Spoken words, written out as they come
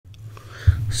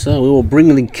So we will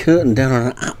bring the curtain down on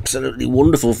an absolutely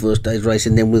wonderful first day's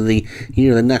racing then with the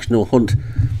year of the National Hunt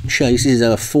Chase. This is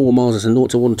our 4 miles at a 0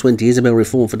 to 120. Isabel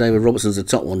Reform for David Robertson's the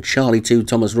top one. Charlie 2,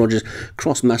 Thomas Rogers.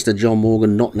 Crossmaster John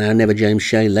Morgan. Not Now, Never James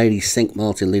Shea. Lady Sink,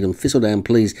 Martin Leadham. Thistledown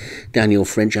Please, Daniel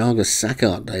French. Argus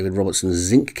Sackart, David Robertson.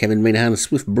 Zinc, Kevin Minahan.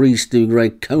 Swift Breeze, Stu Gray.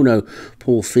 Kono,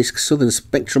 Paul Fisk. Southern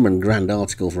Spectrum and Grand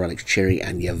Article for Alex Cherry.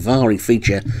 And Yavari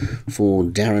Feature for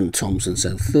Darren Thompson.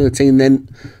 So 13 then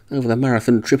over the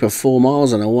marathon trip of 4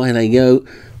 miles, and away they go.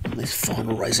 This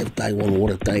final race of day one, what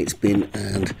a day it's been,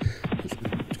 and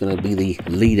it's going to be the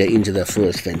leader into the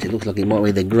first fence. It looks like it might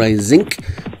be the grey Zinc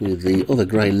with the other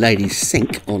grey Lady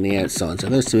Sink on the outside. So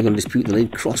those two are going to dispute the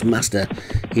lead. Crossmaster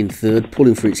in third.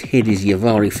 Pulling for its head is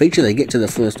Yavari Feature. They get to the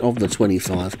first of the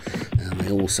 25, and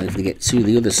they all safely get to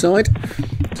the other side.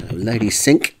 So Lady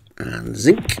Sink and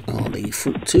Zinc are the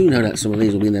front two. No doubt some of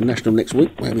these will be in the National next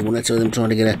week. Maybe one or two of them trying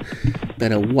to get a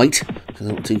better weight, so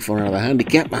they're not too far out of a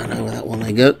handicap. And over that one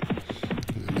they go.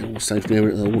 And they're all safely over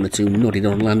it. One or two nodded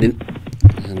on landing.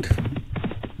 And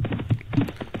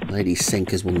Lady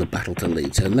Senk has won the battle to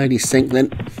lead. So Lady Senk then,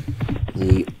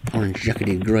 the orange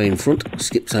jacketed grey in front,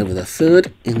 skips over the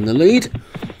third in the lead.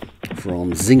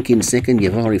 From Zinc in second,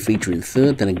 Yavari Feature in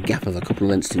third, then a gap of a couple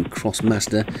of lengths to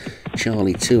Crossmaster,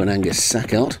 Charlie 2 and Angus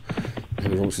Sackart.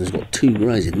 David Robertson's got 2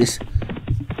 greys in this.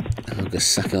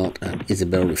 Angus Sackart and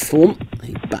Isabel Reform.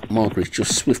 The back marker is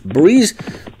just Swift Breeze,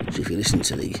 which if you listen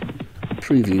to the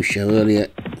preview show earlier,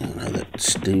 you'll know that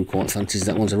Stu quite fancies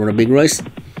that one to run a big race.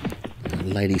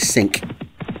 And Lady Sink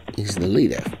is the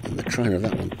leader, and the trainer of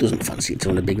that one doesn't fancy it to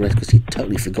run a big race because he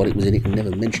totally forgot it was in it and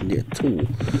never mentioned it at all.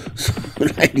 So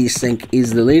Lady Sink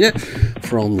is the leader.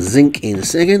 From Zinc in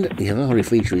second, the Yavari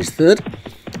Feature is third,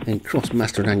 then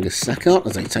Crossmaster and Angus Sackart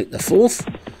as they take the fourth.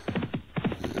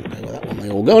 And over that one they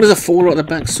all go. There's a four at the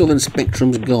back. Southern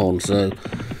Spectrum's gone, so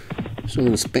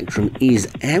Southern Spectrum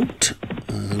is out,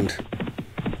 and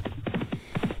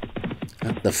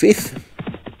at the fifth,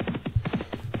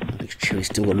 Alex Cherry's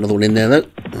still got another one in there though.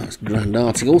 That's Grand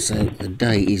Article, so the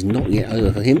day is not yet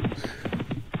over for him.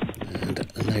 And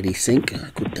Lady Sink,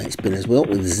 a good day it's been as well,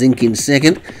 with Zinc in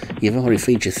second. Yavari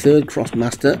Feature third.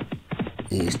 Crossmaster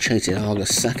is chasing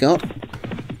Argus Sackart.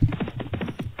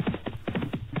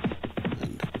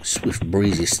 And Swift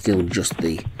Breeze is still just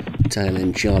the tail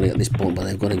end Charlie at this point, but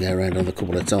they've got to go around another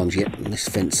couple of times yet. And this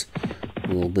fence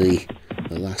will be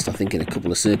the last, I think, in a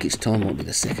couple of circuits' time. Might be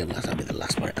the second last, that'll be the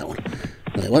last one, that one.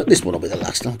 No, it won't. This one will be the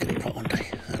last. I'll get it right one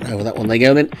day. And over that one they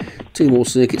go then. 2 more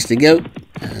circuits to go.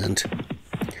 And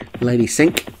Lady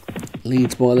Sink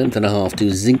leads by a length and a half to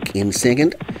Zinc in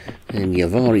second. And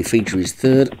Yavari Feature is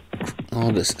third.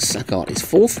 Argus Sackart is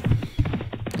fourth.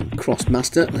 And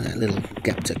Crossmaster, and a little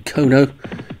gap to Kono.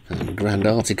 And Grand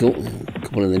Article. And a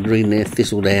couple in the green there.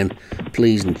 Thistledown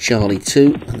Please and Charlie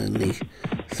 2. And then the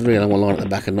 3 along one line at the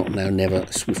back are Not Now, Never,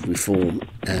 Swift Reform,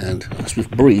 and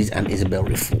Swift Breeze and Isabel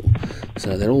Reform.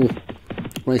 So they're all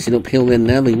racing uphill then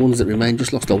now. The ones that remain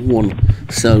just lost a 1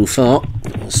 so far.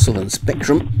 Southern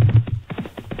Spectrum.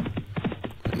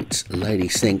 It's Lady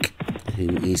Sink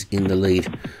who is in the lead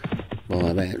by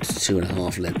about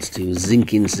 2.5 lengths to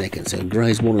Zinc in second. So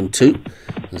Grey's 1 and 2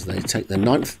 as they take the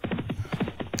 9th.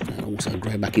 And also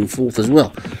Grey back in 4th as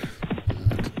well.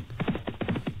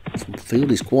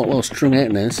 Field is quite well strung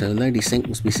out now, so Lady Sink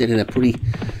must be setting a pretty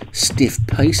stiff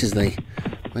pace as they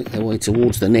make their way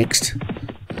towards the next.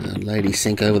 And Lady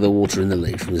Sink over the water in the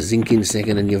lead from Zinc in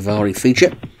second and Yavari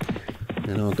Feature.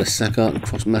 Then Argus Sackart and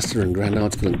Crossmaster and Grand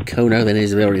Article and Kono. Then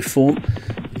Isabel Reform.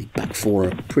 The back 4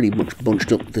 are pretty much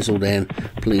bunched up. Thistledown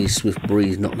Please, Swift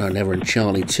Breeze, Not Now Never and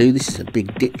Charlie 2. This is a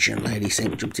big ditch and Lady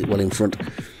Sink jumped it well in front.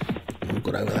 And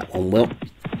got over that one well.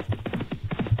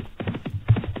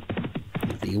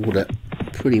 The order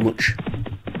pretty much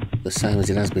the same as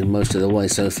it has been most of the way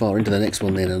so far. Into the next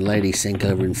one then, and Lady Sink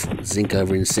over in front, Zinc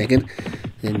over in second,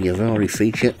 then Yavari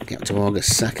Feature, gap to Argus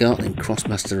Sackart, then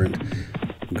Crossmaster and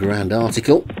Grand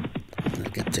Article, and a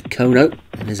gap to Kono,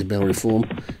 and Isabel Reform,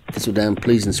 Thistledown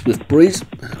Please and Swift Breeze,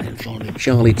 and then finally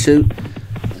Charlie 2,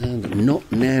 and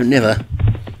Not Now Never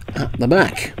at the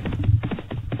back.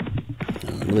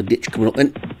 Another ditch coming up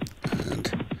then,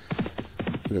 and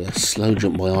bit of a slow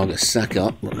jump by Argus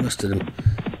Sackart, but the rest of them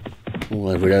all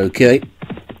over it okay.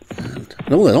 And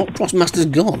no, they're not. Crossmaster's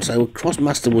gone, so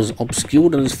Crossmaster was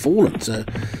obscured and has fallen. So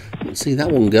let's see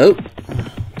that one go.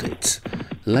 It's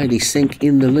Lady Sink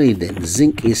in the lead then.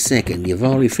 Zinc is second.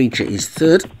 Yavari Feature is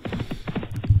third.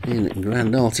 Then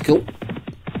Grand Article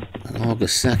and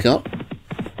Argus Sackart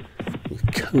with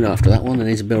Kono after that one. And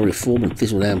Isabel Reform and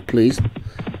Thistledown Please.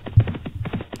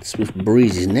 Swift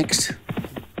Breeze is next.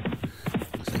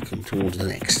 Come towards the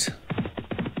next.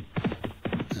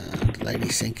 Lady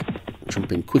Sink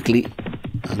jumping quickly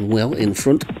and well in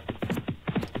front.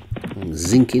 And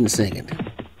Zinc in second.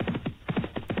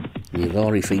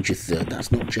 Yavari feature third.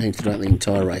 That's not changed throughout the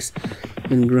entire race.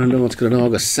 Then Grand Article and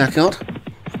Argus Saccard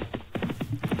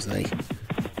as they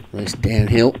race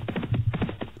downhill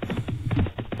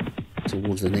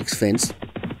towards the next fence.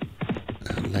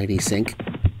 And Lady Sink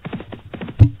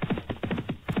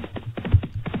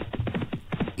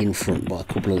in front by a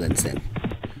couple of lengths then.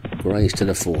 Grays to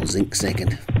the fore, Zinc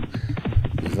second.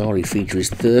 Yavari feature is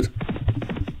third.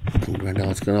 And Grand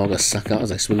Article and Argus Saccard as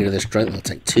they swing into the straight. They'll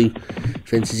take two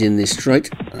fences in this straight.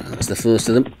 That's the first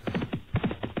of them.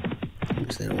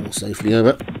 They're all safely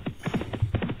over.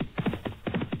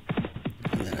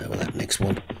 And then over that next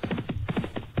one.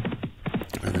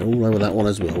 And they're all over that one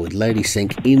as well, with Lady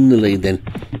Sink in the lead then.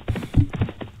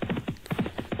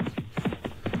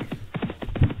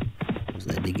 As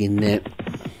they begin now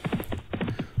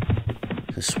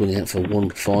to swing out for one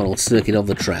final circuit of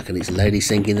the track, and it's Lady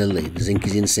Sink in the lead. Zinc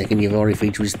is in second, Yavari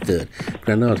feature is third.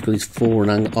 Grand Article is four,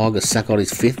 and Argus Saccard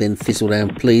is fifth. Then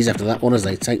Thistledown Please after that one as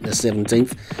they take the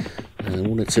 17th. And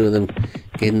one or two of them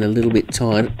getting a little bit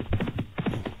tired,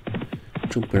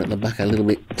 jumping at the back a little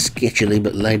bit sketchily,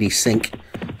 but Lady Sink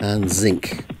and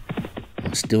Zinc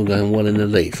are still going well in the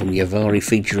lead from Yavari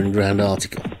feature and Grand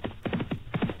Article.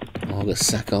 Argus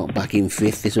Saccard back in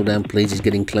fifth. Thistledown Please is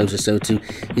getting closer, so too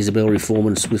Isabel Reform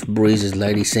and Swift Breeze, as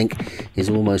Lady Sink is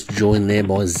almost joined there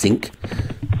by Zinc.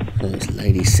 So it's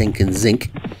Lady Sink and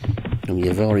Zinc from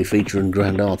Yavari feature and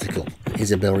Grand Article.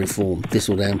 Isabel Reform,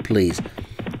 Thistledown Please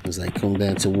as they come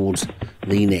down towards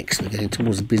the next. We're getting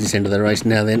towards the business end of the race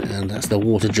now then, and that's the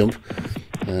water jump.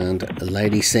 And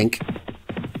Lady Sink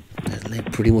has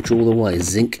led pretty much all the way.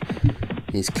 Zinc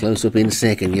is close up in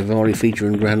second. Yavari feature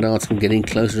and Grand Article getting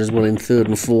closer as well in third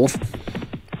and fourth.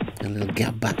 A little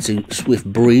gap back to Swift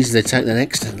Breeze. They take the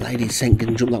next, and Lady Sink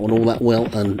didn't jump that one all that well,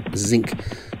 and Zinc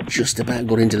just about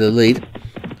got into the lead.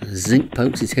 Zinc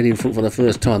pokes his head in front for the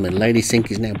first time, and Lady Sink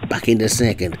is now back into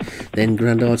second. Then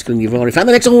Grand Article and Yavari found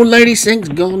the next. Oh, Lady Sink's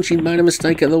gone. She made a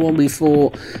mistake at the one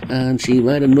before, and she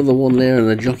made another one there, and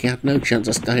the jockey had no chance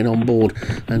of staying on board.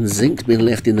 And Zinc's been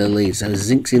left in the lead, so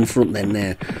Zinc's in front then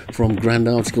now from Grand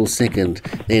Article second.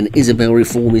 Then Isabel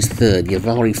Reform is third.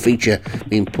 Yavari feature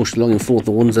being pushed along in fourth.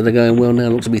 The ones that are going well now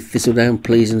look to be Thistledown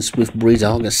Please and Swift Breeze.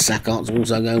 Argus Saccard's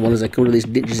also going well as they come to this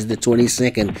ditch. This is the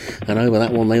 22nd, and over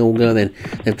that one they all go then.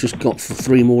 They've just got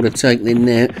three more to take then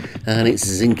now, and it's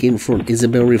Zinc in front.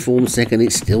 Isabel Reform second.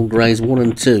 It's still Grays 1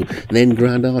 and 2. Then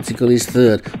Grand Article is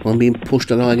third. One being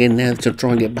pushed along again now to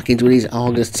try and get back into it is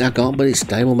Argus Saccard, but it's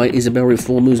stablemate Isabel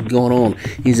Reform who's gone on.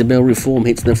 Isabel Reform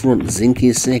hits the front. Zinc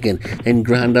is second. Then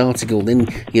Grand Article. Then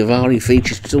Yavari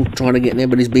feature still trying to get there,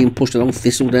 but he's being pushed along.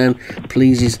 Thistledown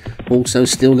Please is also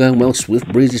still going well.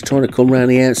 Swift Breeze is trying to come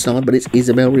round the outside, but it's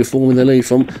Isabel Reform in the lead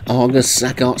from Argus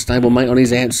Saccard. Stablemate on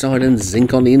his outside and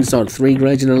Zinc on the inside. Three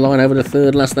Grays in the line over the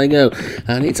third last they go,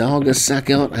 and it's Argus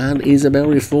Saccard and Isabel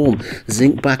Reform.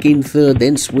 Zinc back in third,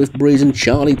 then Swift Breeze and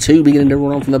Charlie 2 beginning to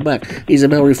run on from the back.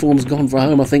 Isabel Reform's gone for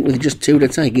home, I think, with just two to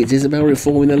take. It's Isabel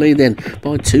Reform in the lead then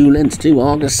by 2 lengths to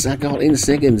Argus Saccard in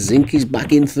second. Zinc is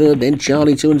back in third, then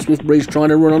Charlie 2 and Swift Breeze trying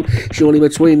to run on surely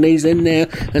between these then now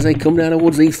as they come down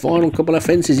towards the final couple of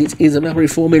fences. It's Isabel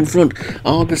Reform in front.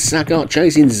 Argus Saccard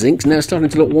chasing. Zinc's now starting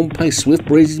to look one pace. Swift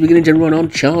Breeze is beginning to run on.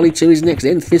 Charlie 2 is next,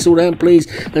 then Thistledown Please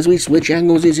as we switch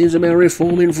angles. It's Isabel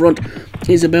Reform in front.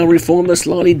 Isabel Reform, the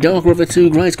slightly darker of the two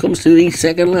Grays, comes to the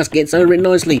second last, gets over it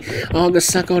nicely. Argus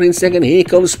Saccard in second. Here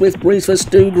comes Swift Breeze for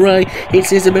Stu Gray.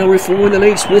 It's Isabel Reform in the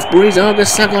lead. Swift Breeze,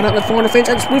 Argus Saccard at the final fence,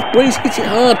 and Swift Breeze hits it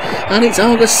hard, and it's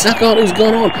Argus Saccard who's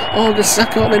gone on. Argus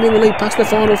Saccard then in the lead past the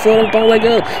final furlong pole they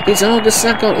go. It's Argus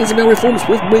Saccard, Isabel Reform.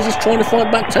 Swift Breeze is trying to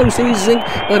fight back to see Zinc,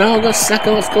 but Argus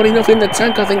Saccard's got enough in the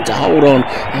tank, I think, to hold on.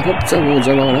 And up towards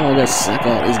the line, Argus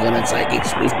Saccard is going to take it.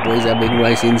 Swift Breeze a big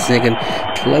race in second,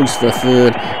 close for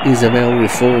third. Isabel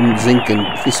Reform, Zinc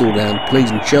and Thistledown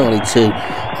Please and Charlie 2,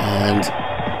 and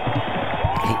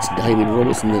it's David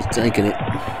Robertson that's taken it.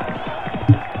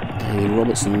 David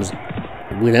Robertson's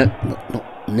winner, but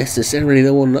not necessarily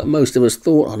the one that most of us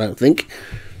thought, I don't think.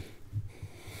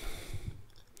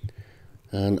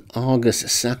 And Argus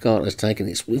Saccard has taken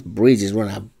it. Swift Breeze is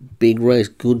running a big race,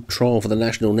 good trial for the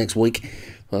National next week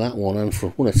for that one, and for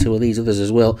one or two of these others as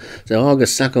well. So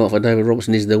Argus Saccard for David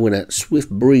Robertson is the winner. Swift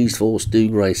Breeze for Stu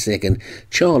Gray second.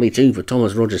 Charlie 2 for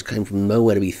Thomas Rogers came from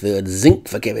nowhere to be third. Zinc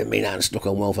for Kevin Minan stuck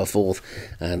on well for fourth.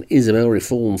 And Isabel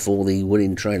Reform for the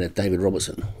winning trainer David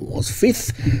Robertson was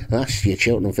fifth. That's your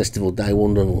Cheltenham Festival Day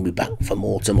 1 done. We'll be back for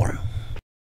more tomorrow.